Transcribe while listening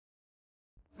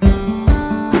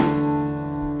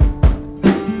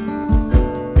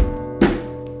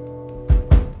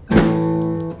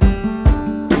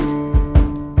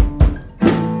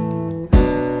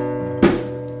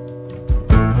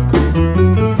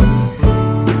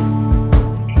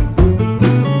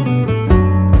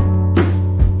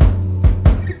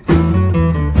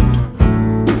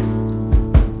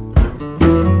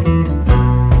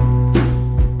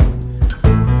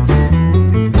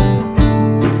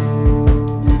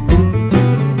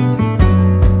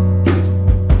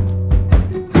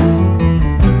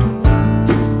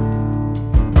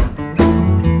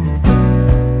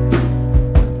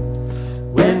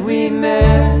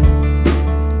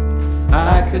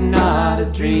but not a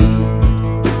dream.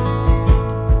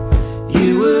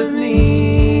 You would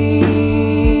mean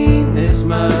this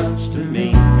much to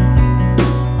me.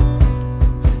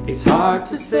 It's hard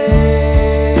to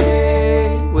say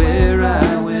where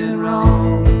I went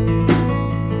wrong.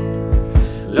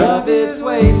 Love is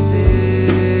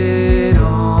wasted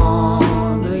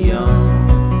on the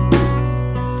young.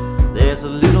 There's a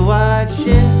little white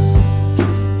ship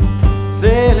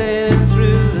sailing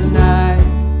through the night,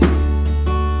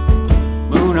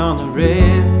 moon on the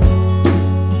red,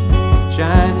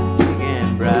 shining big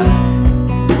and bright.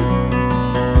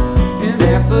 And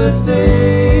barefoot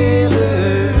sailors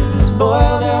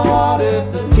boil their water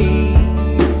for tea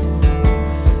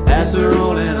as they're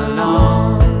rolling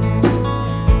along.